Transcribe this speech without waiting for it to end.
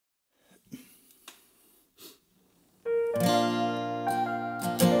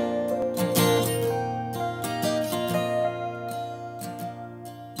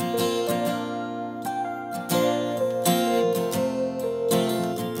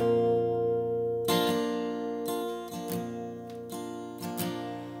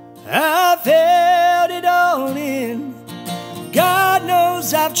I've held it all in. God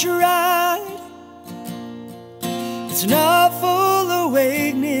knows I've tried. It's an awful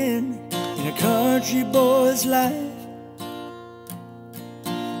awakening in a country boy's life,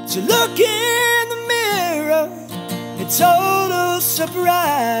 to look in the mirror in total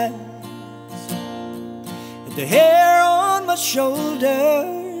surprise at the hair on my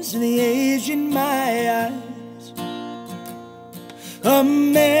shoulders and the age in my eyes.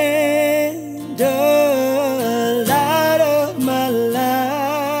 Amanda, light of my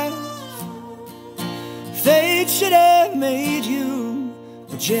life, fate should have made you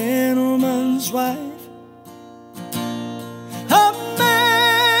a gentleman's wife.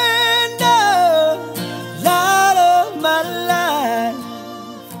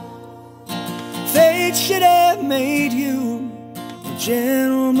 Fate should have made you a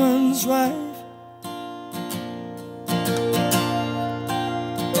gentleman's wife.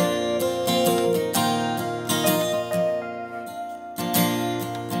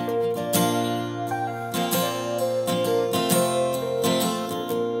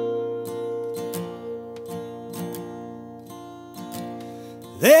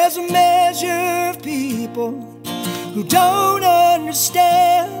 There's a measure of people who don't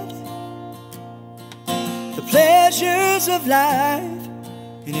understand the pleasures of life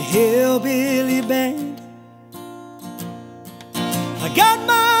in a hillbilly band. I got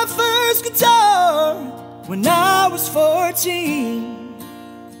my first guitar when I was 14.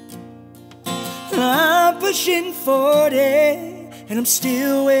 I'm pushing 40 and I'm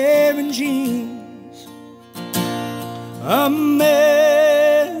still wearing jeans. Amanda,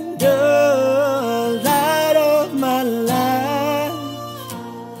 light of my life,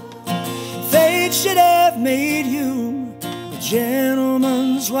 fate should have made you a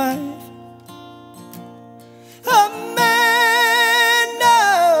gentleman's wife. Amanda,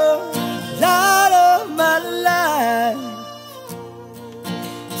 light of my life,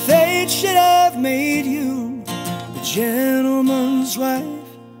 fate should have made you a gentleman's wife.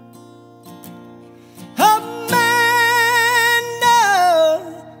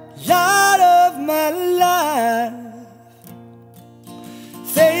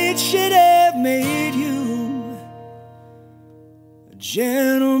 Fate should have made you a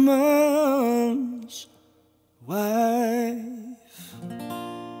gentleman's wife.